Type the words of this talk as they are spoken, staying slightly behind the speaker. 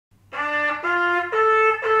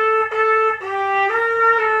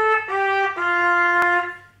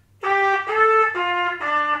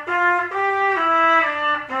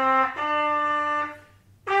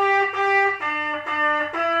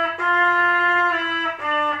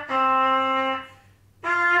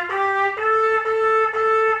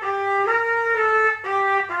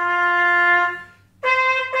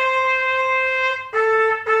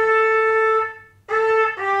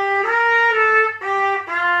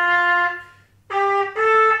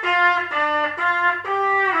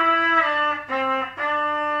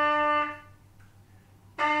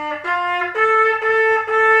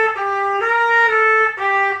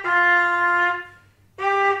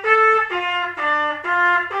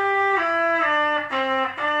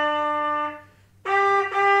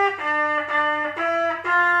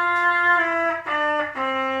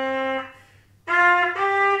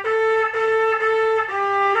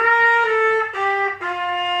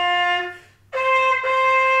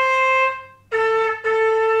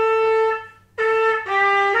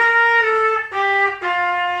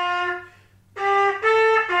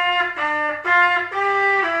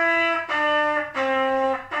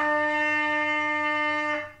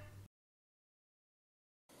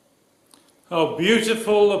How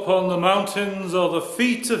beautiful upon the mountains are the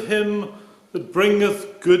feet of him that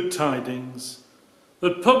bringeth good tidings,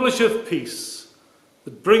 that publisheth peace,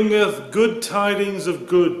 that bringeth good tidings of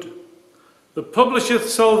good, that publisheth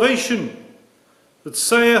salvation, that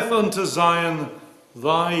saith unto Zion,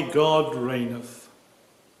 Thy God reigneth.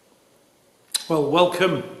 Well,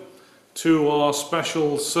 welcome to our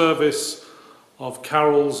special service of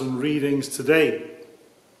carols and readings today.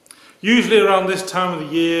 Usually around this time of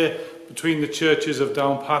the year, between the churches of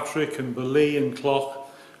Downpatrick and Ballee and Clarke,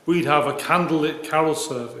 we'd have a candlelit carol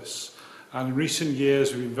service. And in recent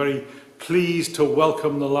years, we've been very pleased to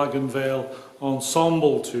welcome the Lagan Vale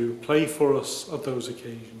Ensemble to play for us at those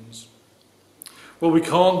occasions. Well, we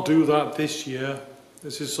can't do that this year.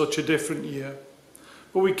 This is such a different year.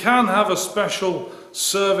 But we can have a special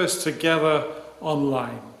service together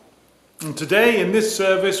online. And today, in this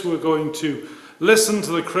service, we're going to listen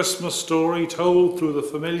to the Christmas story told through the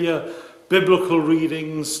familiar biblical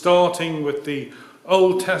readings, starting with the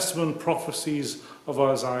Old Testament prophecies of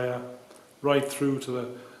Isaiah, right through to the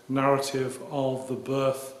narrative of the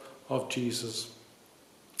birth of Jesus.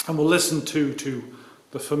 And we'll listen to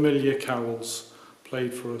the familiar carols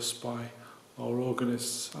played for us by our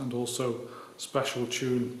organists and also special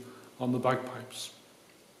tune on the bagpipes.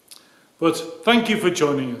 But thank you for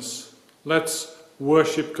joining us. Let's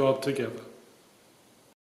worship God together.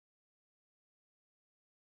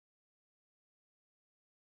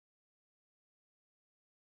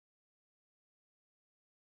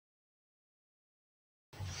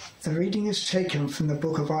 The reading is taken from the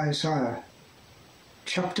book of Isaiah,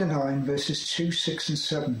 chapter 9, verses 2, 6 and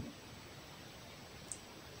 7.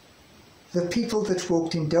 The people that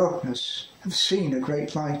walked in darkness have seen a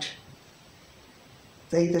great light.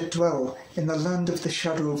 They that dwell in the land of the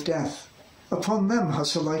shadow of death, upon them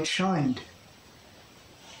has the light shined.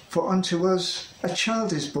 For unto us a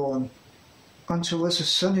child is born, unto us a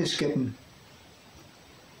son is given,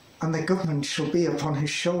 and the government shall be upon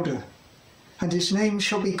his shoulder. And his name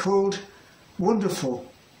shall be called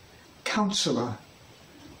Wonderful, Counselor,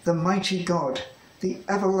 the Mighty God, the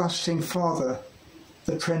Everlasting Father,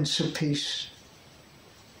 the Prince of Peace.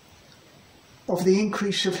 Of the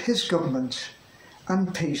increase of his government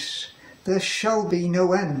and peace there shall be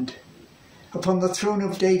no end, upon the throne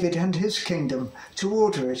of David and his kingdom, to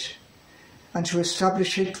order it, and to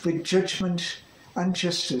establish it with judgment and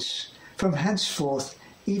justice, from henceforth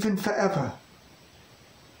even forever.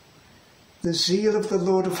 The zeal of the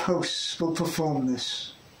Lord of hosts will perform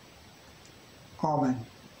this. Amen.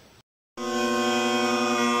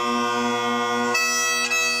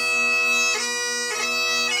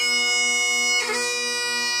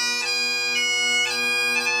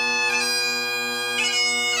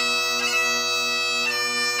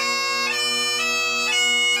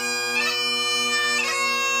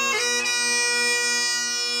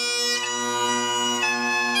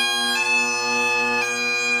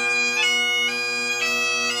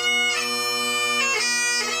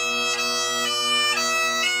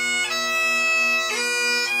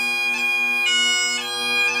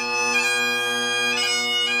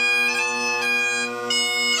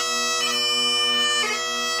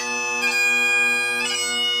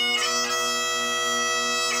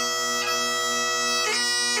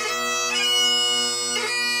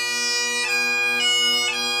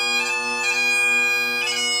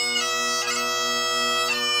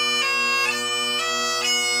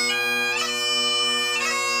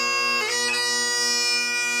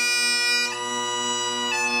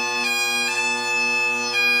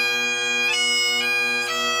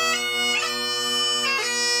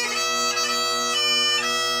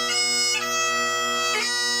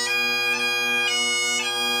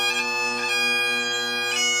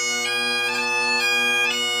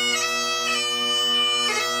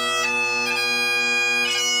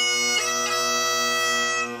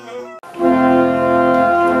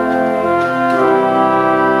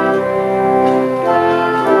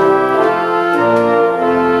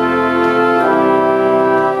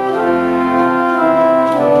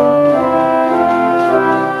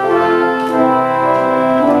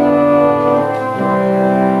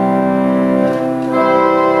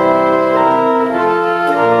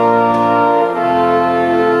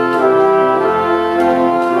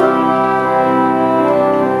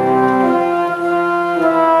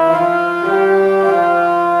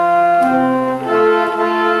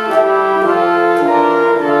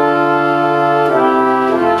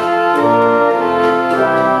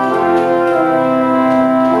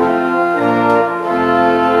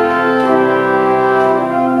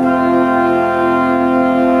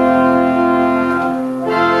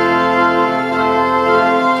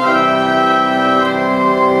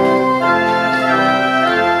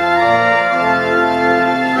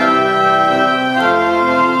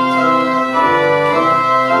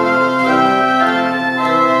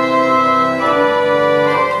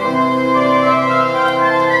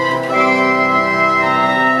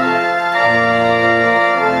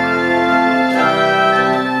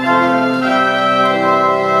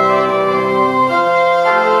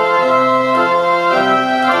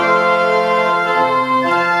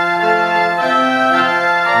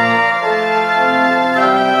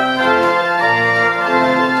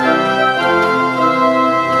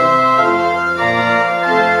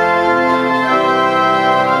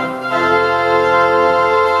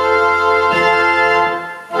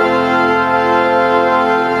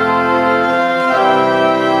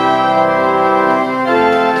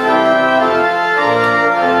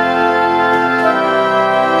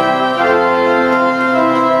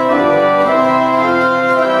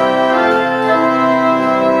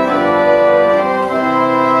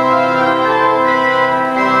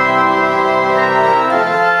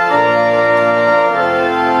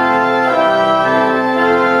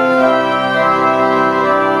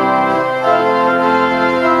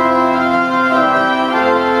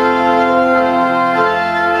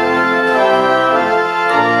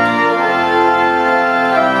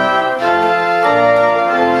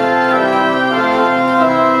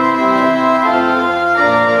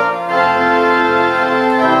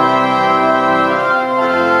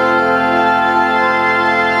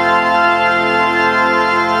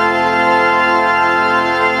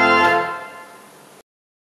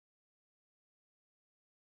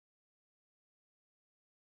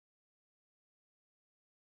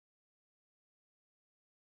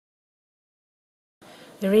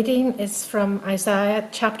 The reading is from Isaiah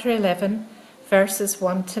chapter 11, verses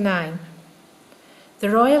 1 to 9.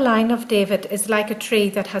 The royal line of David is like a tree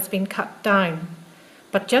that has been cut down,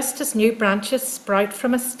 but just as new branches sprout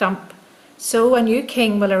from a stump, so a new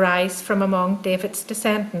king will arise from among David's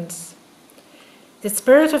descendants. The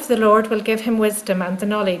Spirit of the Lord will give him wisdom and the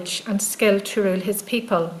knowledge and skill to rule his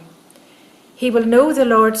people. He will know the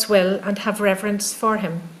Lord's will and have reverence for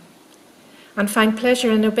him, and find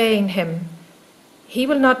pleasure in obeying him. He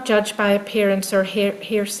will not judge by appearance or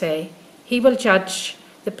hearsay. He will judge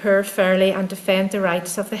the poor fairly and defend the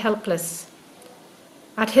rights of the helpless.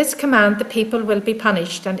 At his command the people will be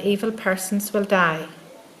punished and evil persons will die.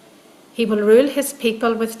 He will rule his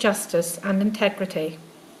people with justice and integrity.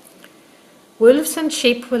 Wolves and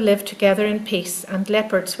sheep will live together in peace, and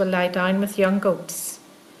leopards will lie down with young goats.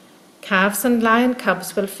 Calves and lion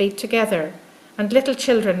cubs will feed together, and little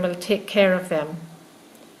children will take care of them.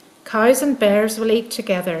 Cows and bears will eat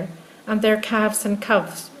together, and their calves and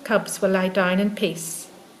cubs will lie down in peace.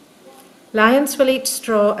 Lions will eat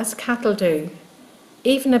straw as cattle do.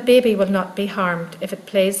 Even a baby will not be harmed if it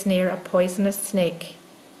plays near a poisonous snake.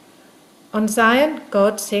 On Zion,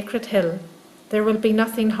 God's sacred hill, there will be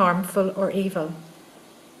nothing harmful or evil.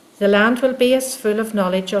 The land will be as full of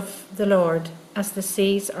knowledge of the Lord as the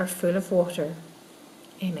seas are full of water.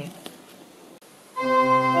 Amen.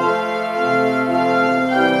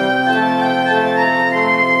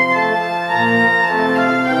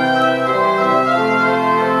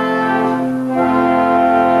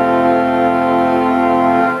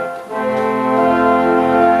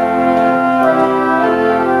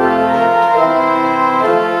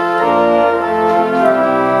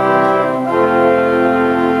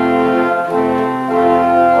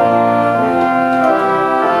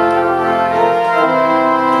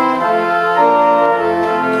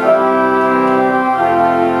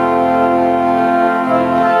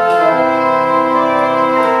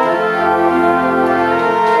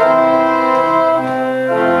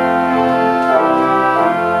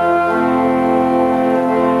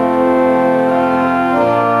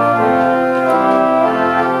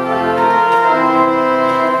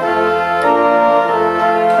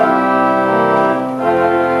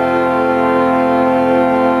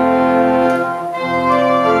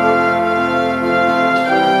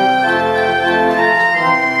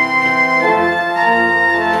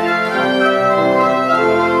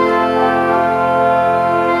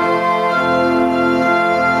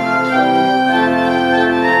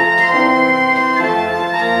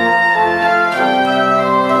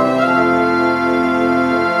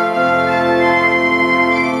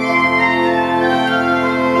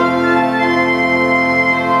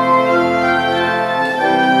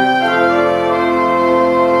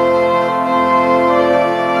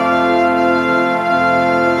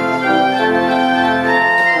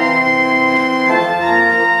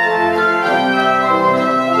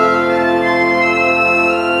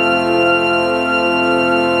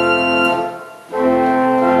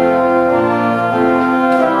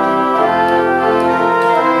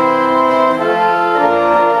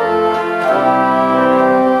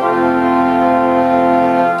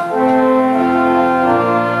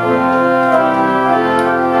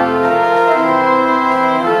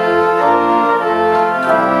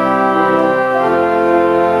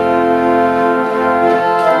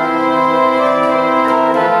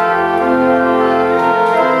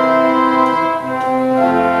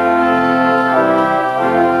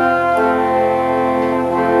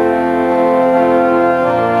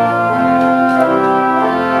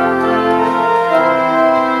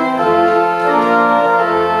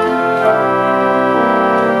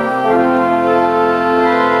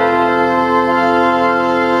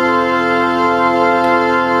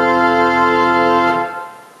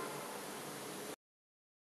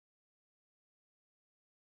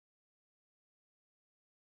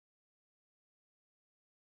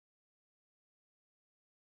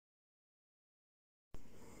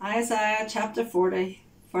 Isaiah chapter 40,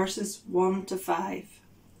 verses 1 to 5.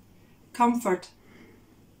 Comfort,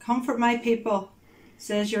 comfort my people,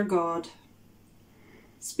 says your God.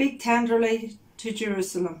 Speak tenderly to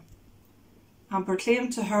Jerusalem, and proclaim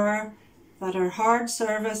to her that her hard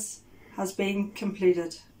service has been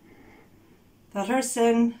completed, that her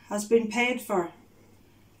sin has been paid for,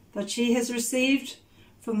 that she has received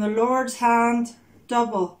from the Lord's hand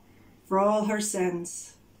double for all her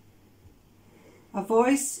sins. A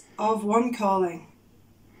voice of one calling,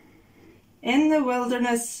 in the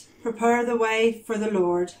wilderness prepare the way for the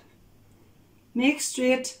Lord. Make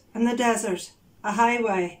straight in the desert a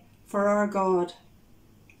highway for our God.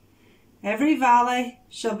 Every valley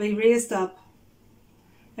shall be raised up,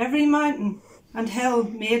 every mountain and hill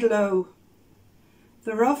made low.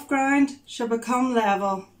 The rough ground shall become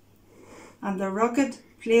level, and the rugged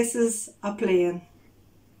places a plain.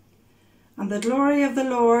 And the glory of the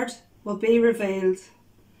Lord will be revealed,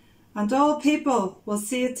 and all people will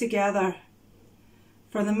see it together.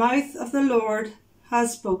 For the mouth of the Lord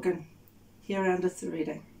has spoken. Here endeth the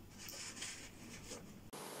reading.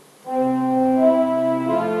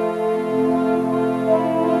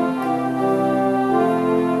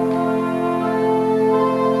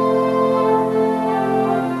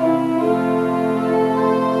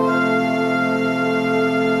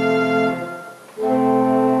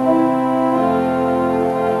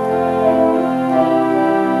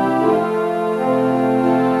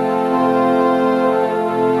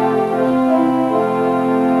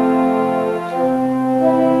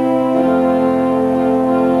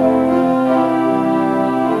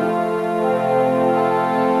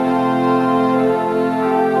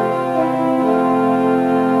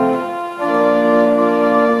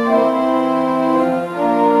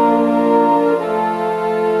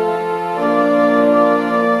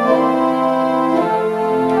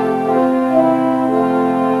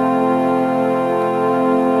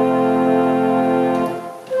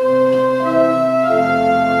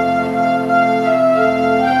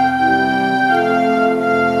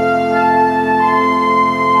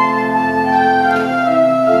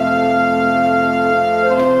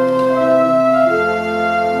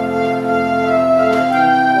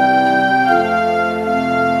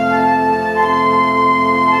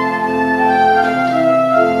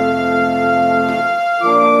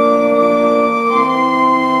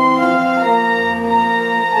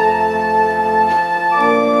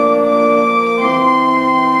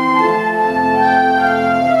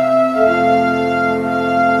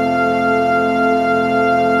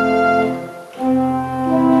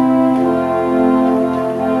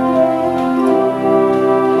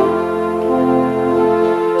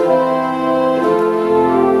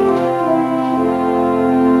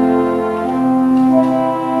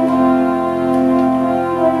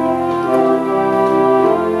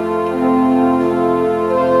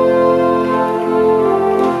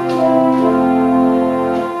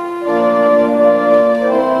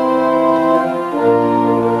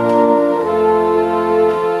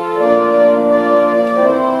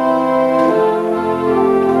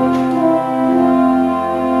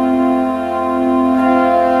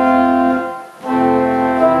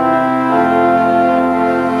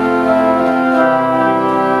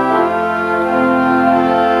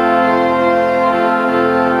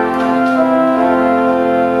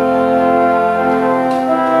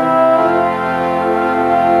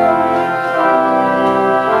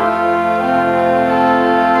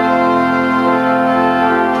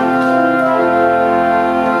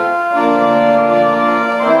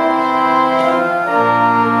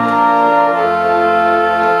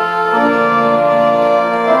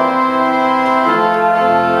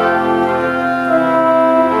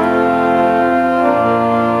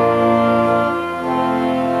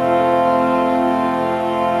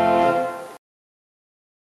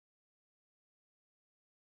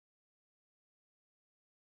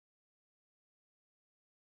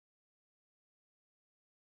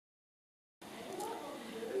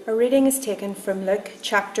 A reading is taken from Luke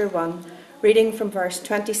chapter 1, reading from verse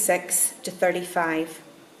 26 to 35.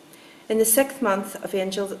 In the 6th month of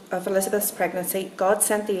Elizabeth's pregnancy, God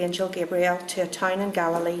sent the angel Gabriel to a town in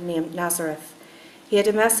Galilee named Nazareth. He had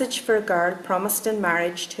a message for a girl promised in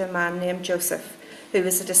marriage to a man named Joseph, who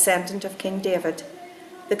was a descendant of King David.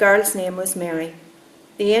 The girl's name was Mary.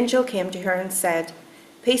 The angel came to her and said,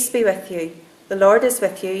 "Peace be with you. The Lord is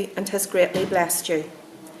with you and has greatly blessed you."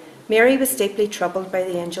 Mary was deeply troubled by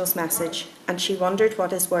the angel's message, and she wondered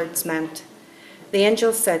what his words meant. The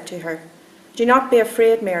angel said to her, "Do not be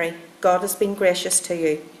afraid, Mary. God has been gracious to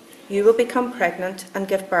you. You will become pregnant and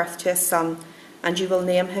give birth to a son, and you will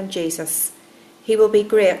name him Jesus. He will be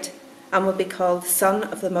great and will be called the Son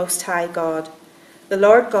of the Most High God. The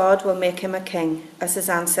Lord God will make him a king, as his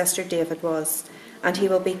ancestor David was, and he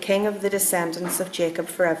will be king of the descendants of Jacob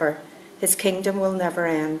forever. His kingdom will never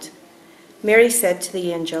end." Mary said to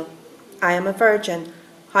the angel, "I am a virgin.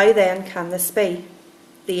 How then can this be?"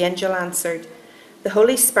 The angel answered, "The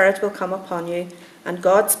Holy Spirit will come upon you, and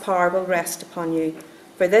God's power will rest upon you.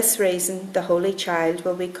 For this reason, the Holy Child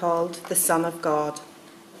will be called the Son of God."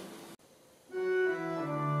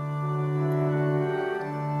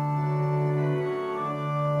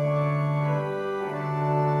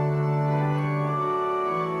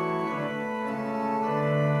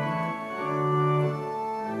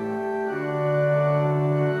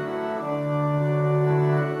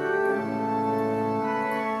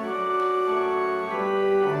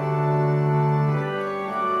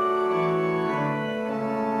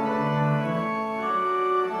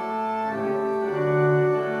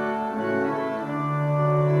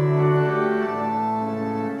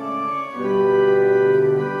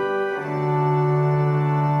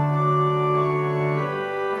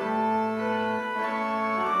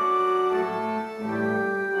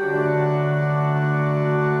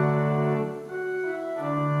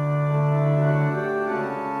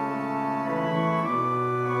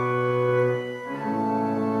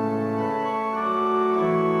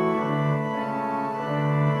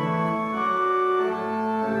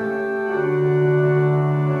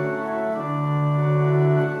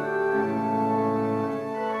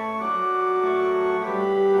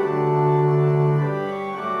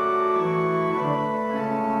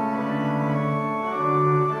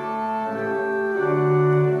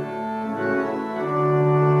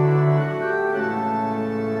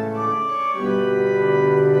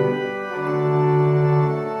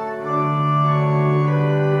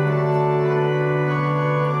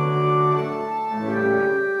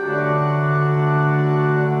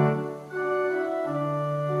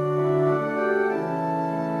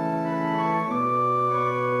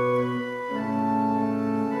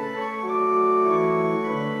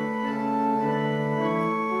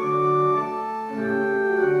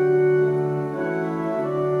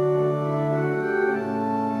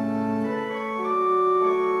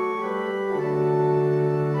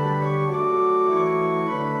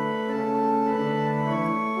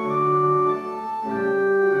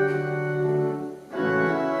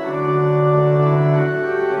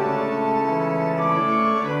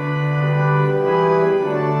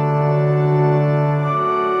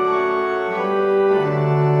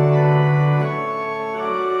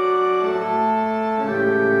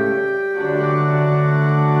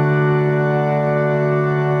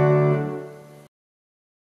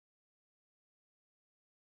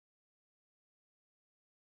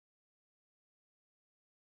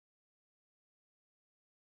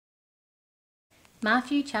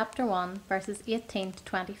 Matthew chapter 1, verses 18 to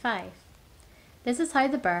 25. This is how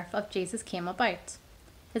the birth of Jesus came about.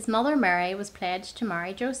 His mother Mary was pledged to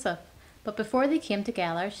marry Joseph, but before they came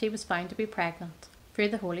together she was found to be pregnant, through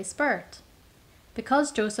the Holy Spirit.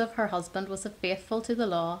 Because Joseph, her husband, was faithful to the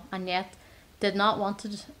law, and yet did not want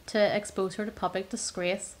to expose her to public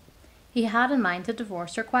disgrace, he had in mind to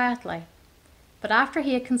divorce her quietly. But after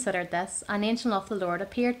he had considered this, an angel of the Lord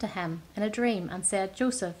appeared to him in a dream and said,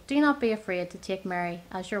 Joseph, do not be afraid to take Mary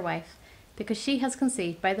as your wife, because she has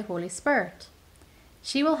conceived by the Holy Spirit.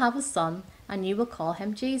 She will have a son, and you will call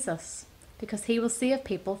him Jesus, because he will save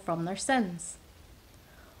people from their sins.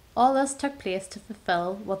 All this took place to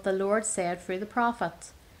fulfill what the Lord said through the prophet.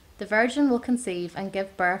 The virgin will conceive and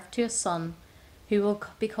give birth to a son, who will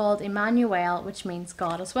be called Emmanuel, which means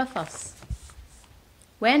God is with us.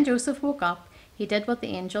 When Joseph woke up, he did what the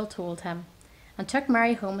angel told him, and took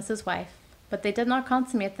Mary home as his wife. But they did not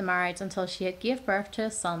consummate the marriage until she had gave birth to a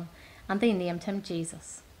son, and they named him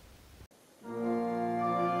Jesus.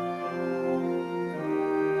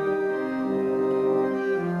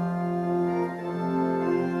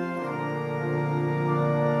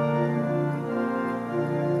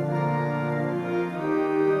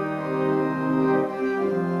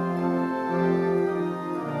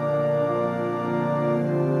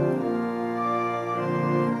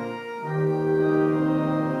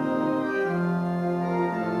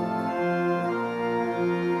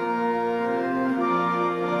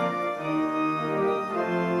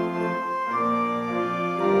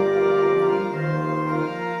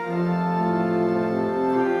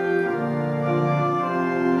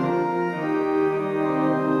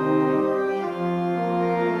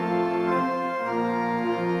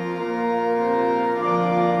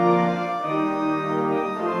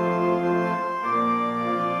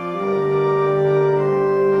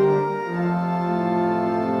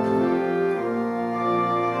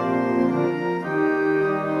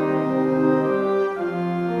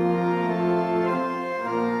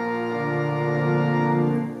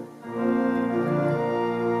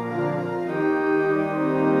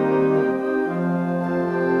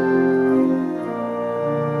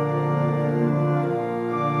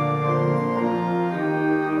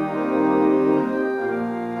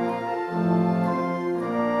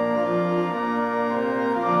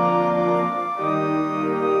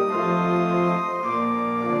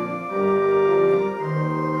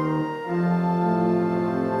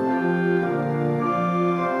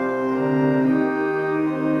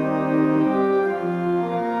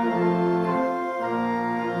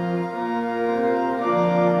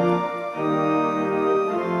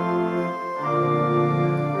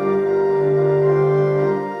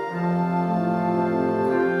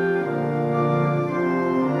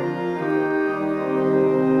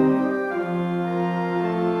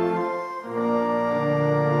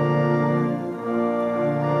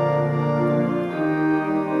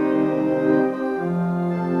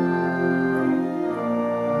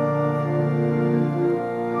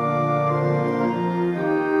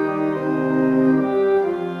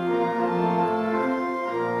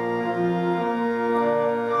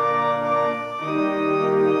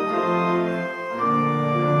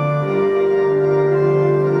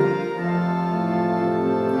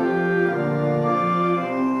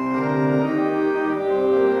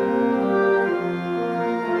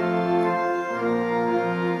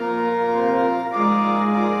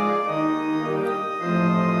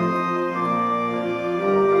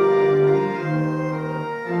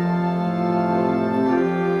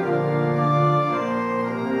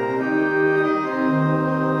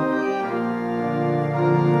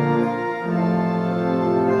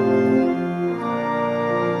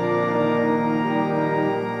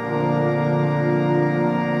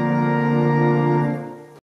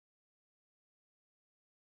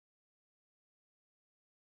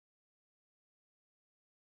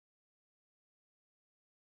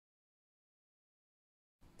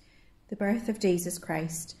 The birth of Jesus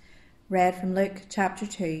Christ, read from Luke chapter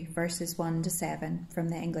 2, verses 1 to 7 from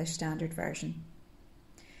the English Standard Version.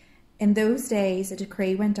 In those days a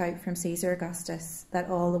decree went out from Caesar Augustus that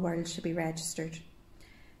all the world should be registered.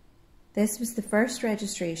 This was the first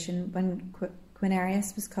registration when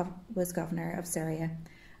Quirinius was governor of Syria,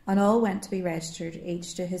 and all went to be registered,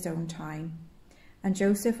 each to his own town. And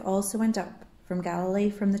Joseph also went up from Galilee,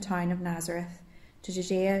 from the town of Nazareth, to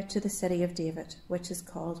Judea, to the city of David, which is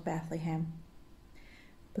called Bethlehem,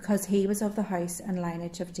 because he was of the house and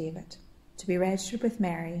lineage of David, to be registered with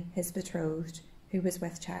Mary, his betrothed, who was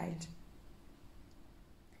with child.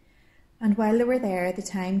 And while they were there, the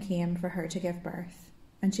time came for her to give birth,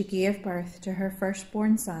 and she gave birth to her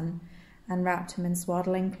firstborn son, and wrapped him in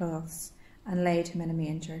swaddling cloths, and laid him in a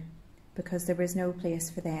manger, because there was no place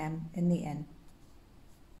for them in the inn.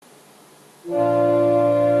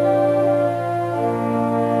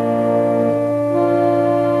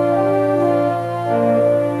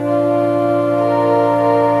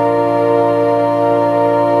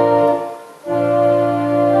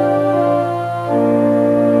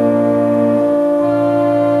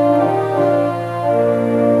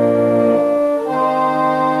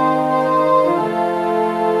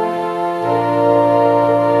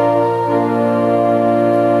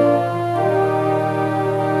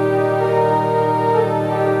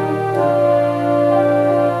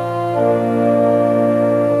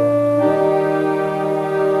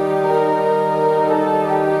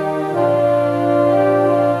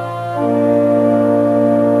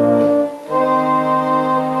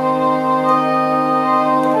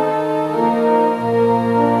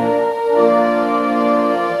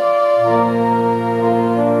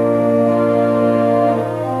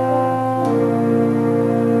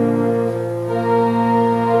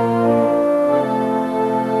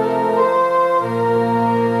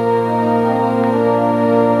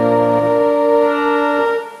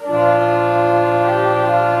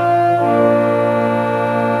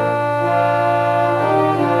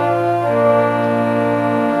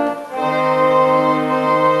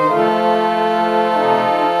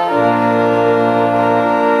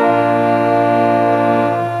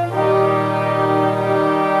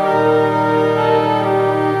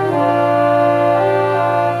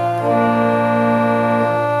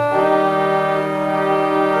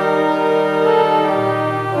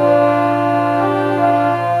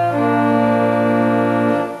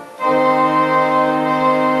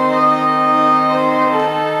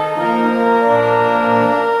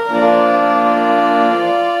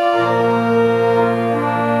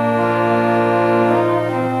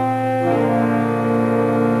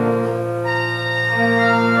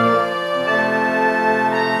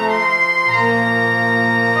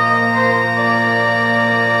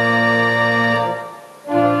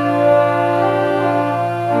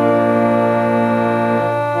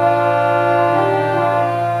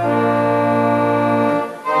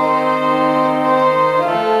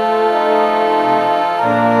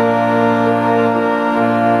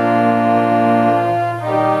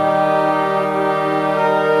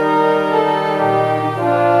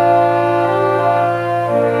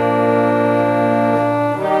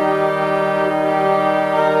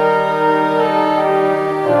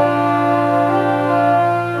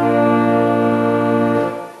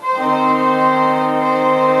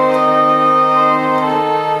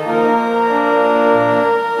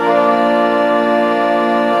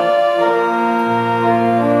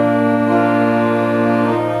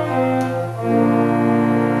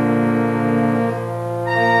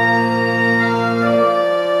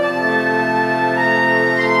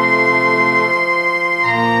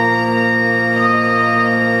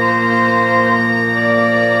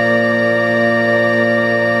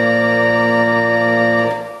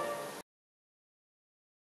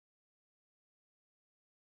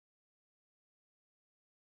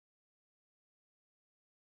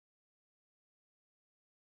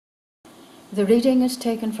 The reading is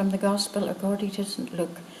taken from the Gospel according to St.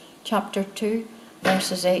 Luke, chapter 2,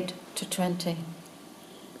 verses 8 to 20.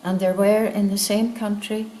 And there were in the same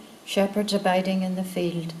country shepherds abiding in the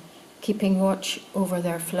field, keeping watch over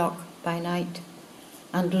their flock by night.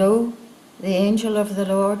 And lo, the angel of the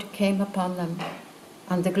Lord came upon them,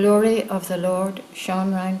 and the glory of the Lord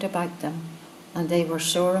shone round about them, and they were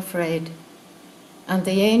sore afraid. And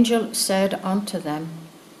the angel said unto them,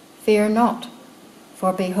 Fear not,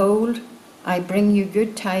 for behold, I bring you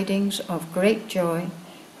good tidings of great joy,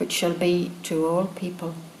 which shall be to all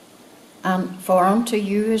people. And for unto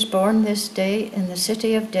you is born this day in the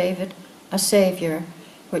city of David a Saviour,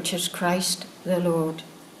 which is Christ the Lord.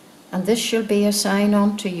 And this shall be a sign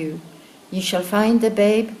unto you. Ye shall find the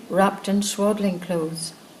babe wrapped in swaddling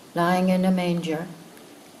clothes, lying in a manger.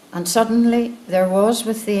 And suddenly there was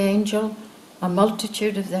with the angel a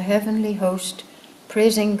multitude of the heavenly host,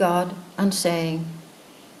 praising God and saying,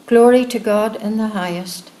 Glory to God in the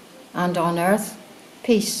highest, and on earth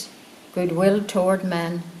peace, goodwill toward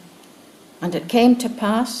men. And it came to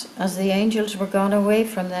pass, as the angels were gone away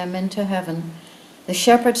from them into heaven, the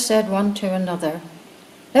shepherds said one to another,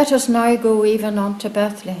 Let us now go even unto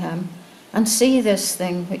Bethlehem, and see this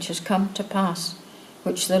thing which is come to pass,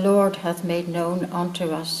 which the Lord hath made known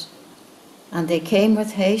unto us. And they came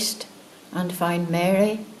with haste, and found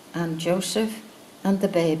Mary and Joseph and the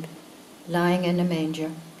babe lying in a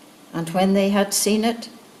manger. And when they had seen it,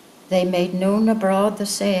 they made known abroad the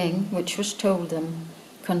saying which was told them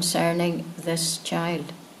concerning this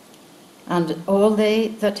child. And all they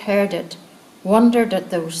that heard it wondered at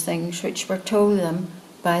those things which were told them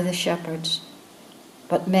by the shepherds.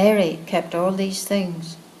 But Mary kept all these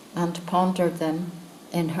things, and pondered them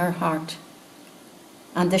in her heart.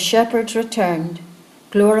 And the shepherds returned,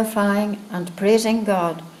 glorifying and praising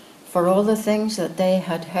God for all the things that they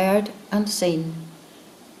had heard and seen,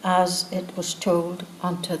 as it was told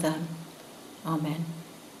unto them. Amen.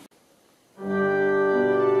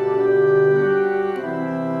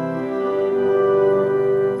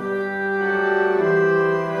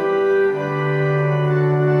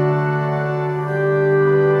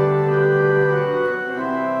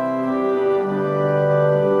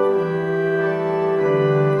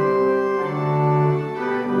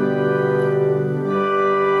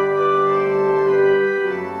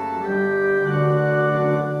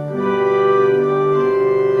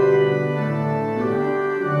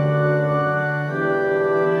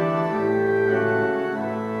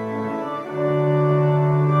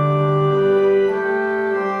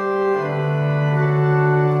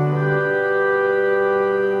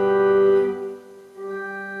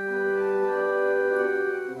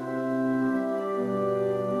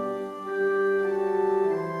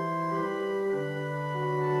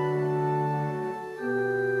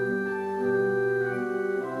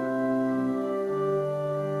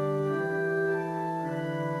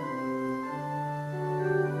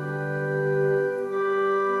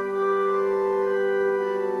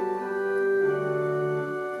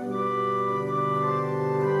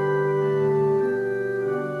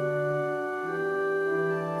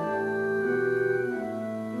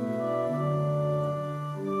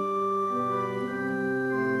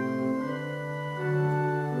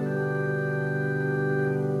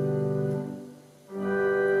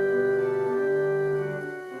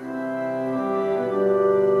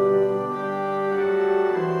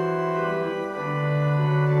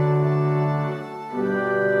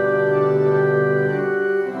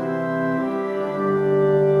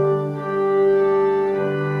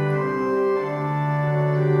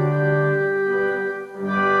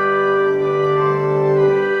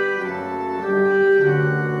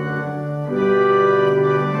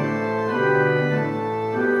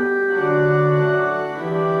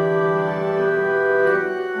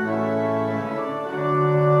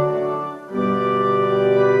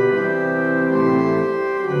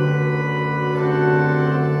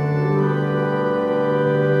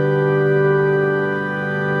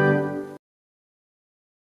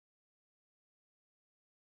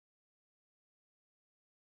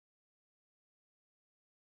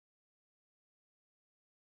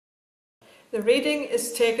 The reading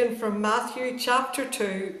is taken from Matthew chapter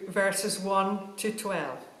 2, verses 1 to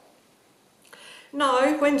 12.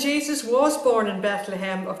 Now, when Jesus was born in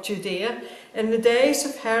Bethlehem of Judea, in the days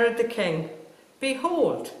of Herod the king,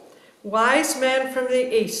 behold, wise men from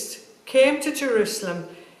the east came to Jerusalem,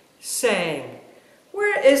 saying,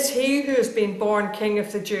 Where is he who has been born King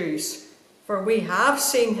of the Jews? For we have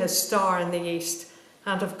seen his star in the east,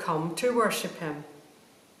 and have come to worship him.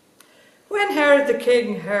 When Herod the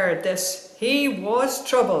king heard this, he was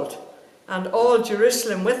troubled, and all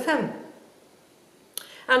Jerusalem with him.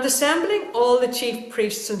 And assembling all the chief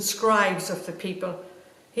priests and scribes of the people,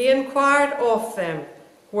 he inquired of them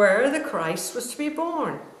where the Christ was to be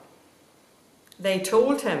born. They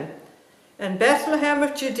told him, In Bethlehem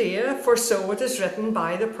of Judea, for so it is written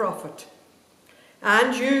by the prophet.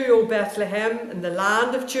 And you, O Bethlehem, in the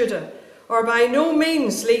land of Judah, are by no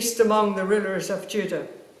means least among the rulers of Judah.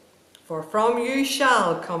 For from you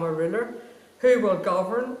shall come a ruler who will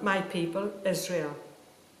govern my people Israel.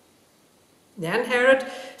 Then Herod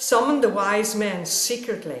summoned the wise men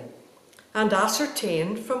secretly, and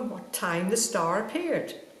ascertained from what time the star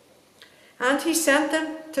appeared. And he sent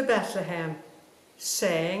them to Bethlehem,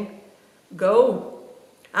 saying, Go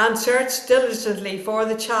and search diligently for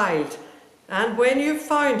the child, and when you have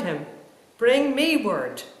found him, bring me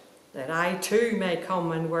word, that I too may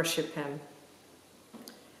come and worship him.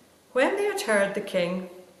 When they had heard the king,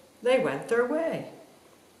 they went their way.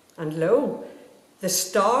 And lo, the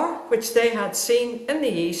star which they had seen in the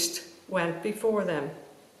east went before them,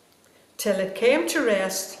 till it came to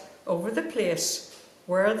rest over the place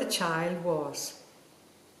where the child was.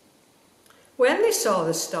 When they saw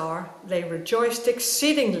the star, they rejoiced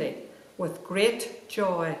exceedingly with great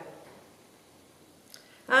joy.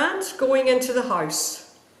 And going into the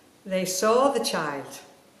house, they saw the child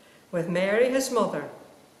with Mary his mother,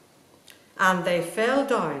 and they fell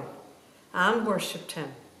down and worshipped him.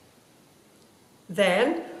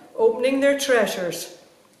 Then, opening their treasures,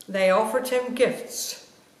 they offered him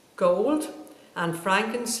gifts, gold and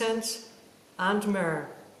frankincense and myrrh.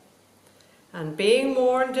 And being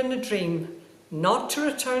warned in a dream not to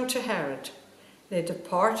return to Herod, they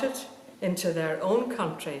departed into their own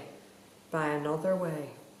country by another way.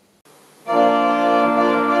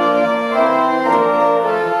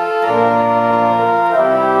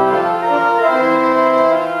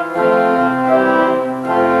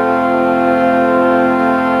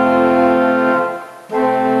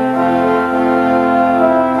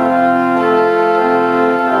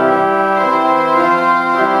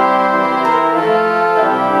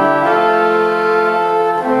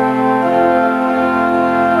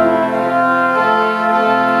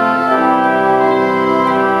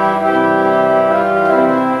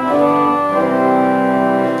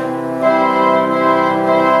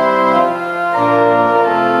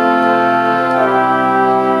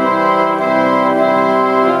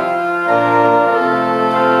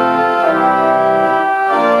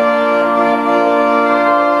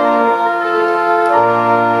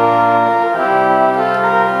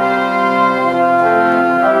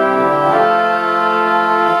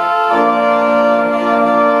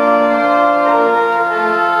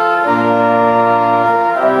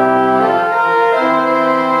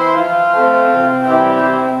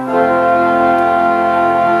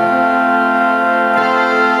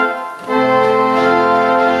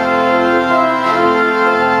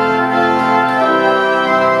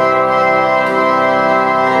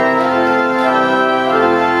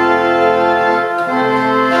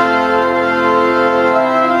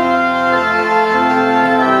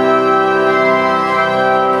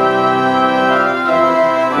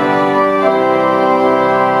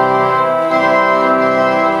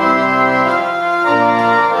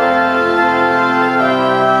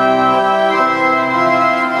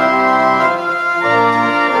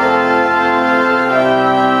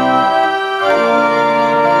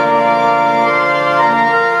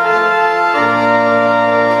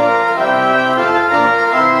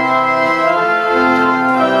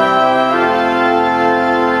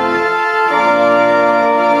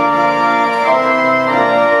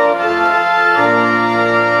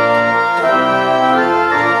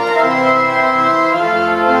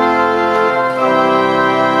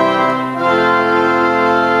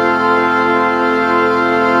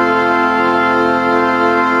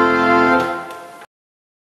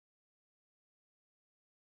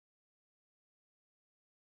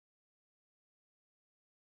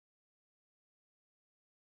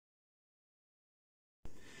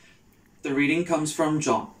 The reading comes from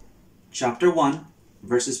John, chapter 1,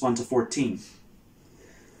 verses 1 to 14.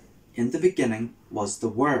 In the beginning was the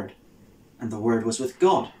Word, and the Word was with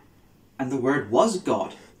God, and the Word was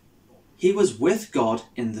God. He was with God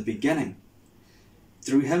in the beginning.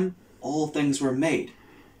 Through him all things were made.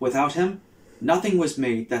 Without him nothing was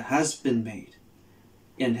made that has been made.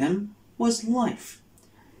 In him was life,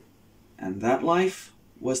 and that life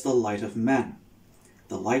was the light of men.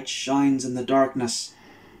 The light shines in the darkness,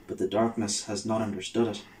 but the darkness has not understood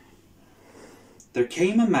it. There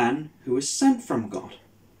came a man who was sent from God.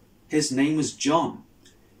 His name was John.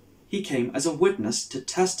 He came as a witness to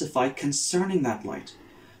testify concerning that light,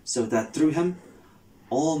 so that through him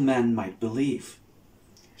all men might believe.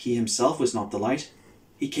 He himself was not the light.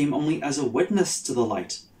 He came only as a witness to the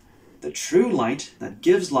light. The true light that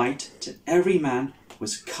gives light to every man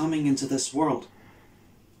was coming into this world.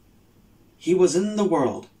 He was in the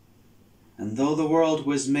world, and though the world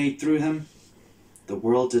was made through him, the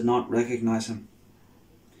world did not recognize him.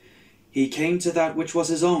 He came to that which was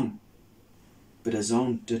his own, but his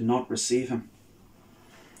own did not receive him.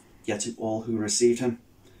 Yet to all who received him,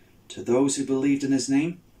 to those who believed in his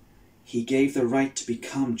name, he gave the right to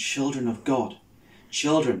become children of God,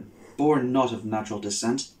 children born not of natural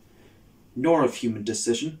descent, nor of human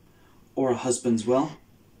decision, or a husband's will,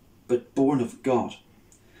 but born of God.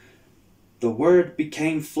 The Word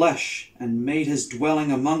became flesh and made his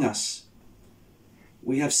dwelling among us.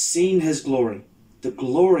 We have seen his glory, the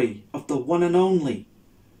glory of the one and only,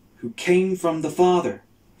 who came from the Father,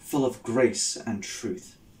 full of grace and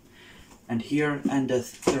truth. And here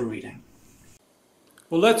endeth the reading.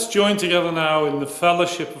 Well, let's join together now in the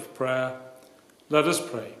fellowship of prayer. Let us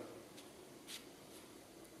pray.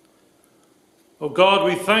 O God,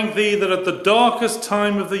 we thank thee that at the darkest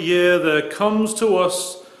time of the year there comes to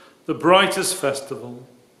us the brightest festival.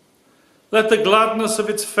 Let the gladness of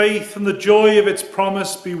its faith and the joy of its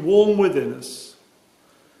promise be warm within us.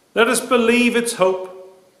 Let us believe its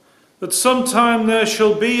hope, that sometime there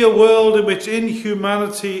shall be a world in which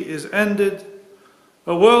inhumanity is ended,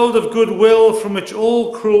 a world of goodwill from which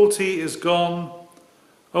all cruelty is gone,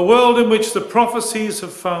 a world in which the prophecies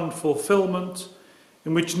have found fulfillment,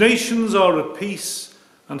 in which nations are at peace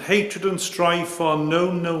and hatred and strife are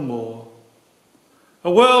known no more. A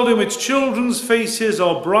world in which children's faces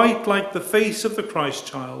are bright like the face of the Christ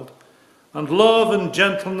child, and love and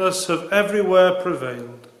gentleness have everywhere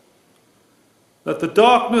prevailed. Let the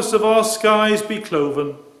darkness of our skies be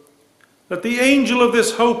cloven. Let the angel of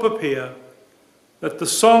this hope appear. Let the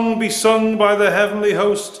song be sung by the heavenly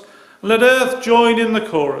host, and let earth join in the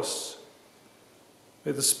chorus.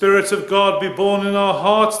 May the Spirit of God be born in our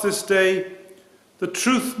hearts this day, that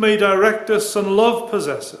truth may direct us and love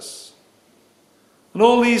possess us. And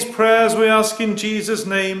all these prayers we ask in Jesus'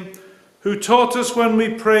 name, who taught us when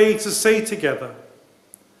we pray to say together,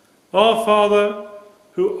 Our Father,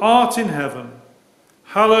 who art in heaven,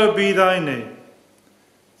 hallowed be thy name.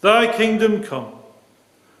 Thy kingdom come.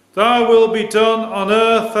 Thy will be done on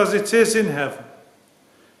earth as it is in heaven.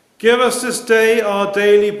 Give us this day our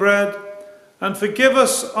daily bread, and forgive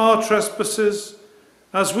us our trespasses,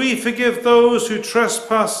 as we forgive those who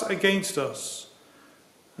trespass against us.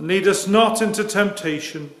 And lead us not into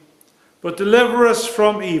temptation, but deliver us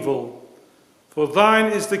from evil. For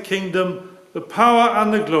thine is the kingdom, the power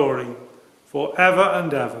and the glory, for ever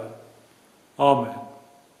and ever. Amen.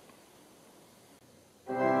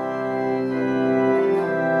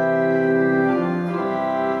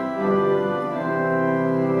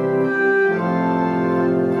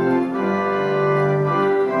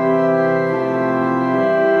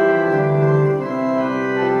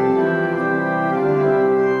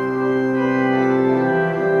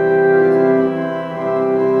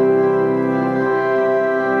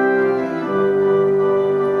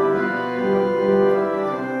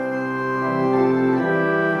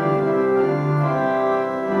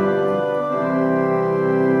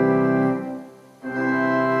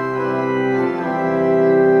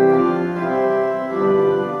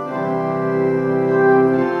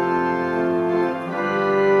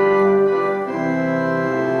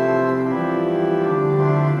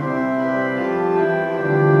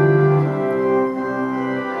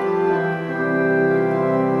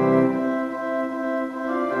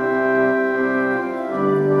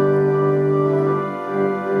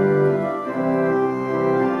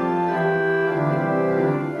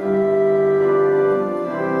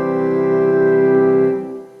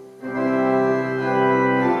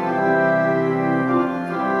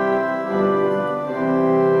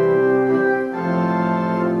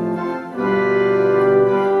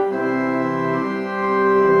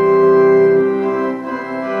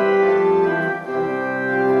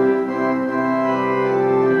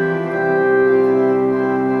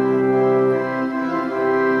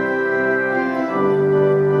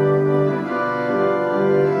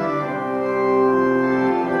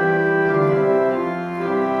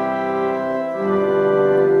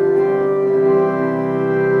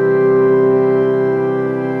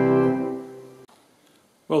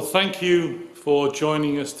 Well, thank you for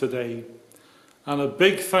joining us today, and a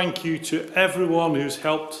big thank you to everyone who's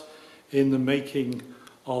helped in the making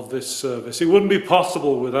of this service. It wouldn't be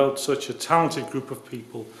possible without such a talented group of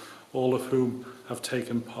people, all of whom have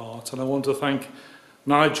taken part. And I want to thank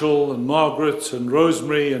Nigel and Margaret and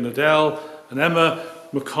Rosemary and Adele and Emma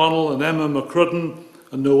McConnell and Emma McCrudden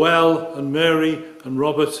and Nowell and Mary and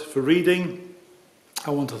Robert for reading.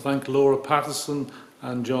 I want to thank Laura Patterson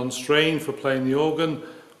and John Strain for playing the organ.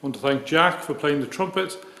 I want to thank Jack for playing the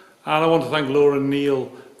trumpet, and I want to thank Laura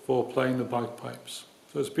Neill for playing the bagpipes.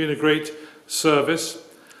 So it's been a great service,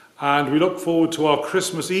 and we look forward to our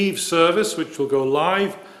Christmas Eve service, which will go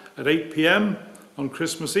live at 8 p.m. on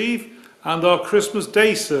Christmas Eve, and our Christmas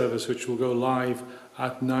Day service, which will go live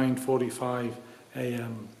at 9:45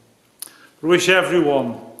 a.m. We wish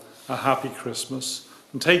everyone a happy Christmas,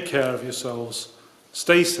 and take care of yourselves.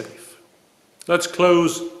 Stay safe. Let's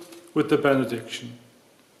close with the benediction.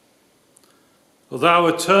 O thou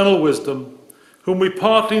eternal wisdom, whom we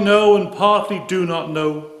partly know and partly do not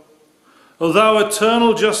know, O thou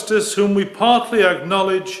eternal justice, whom we partly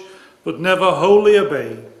acknowledge but never wholly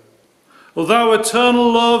obey, O thou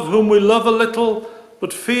eternal love, whom we love a little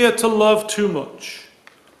but fear to love too much,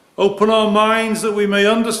 open our minds that we may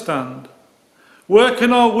understand, work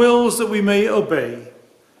in our wills that we may obey,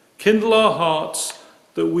 kindle our hearts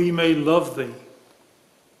that we may love thee,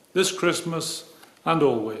 this Christmas and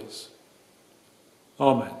always.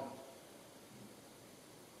 Amen.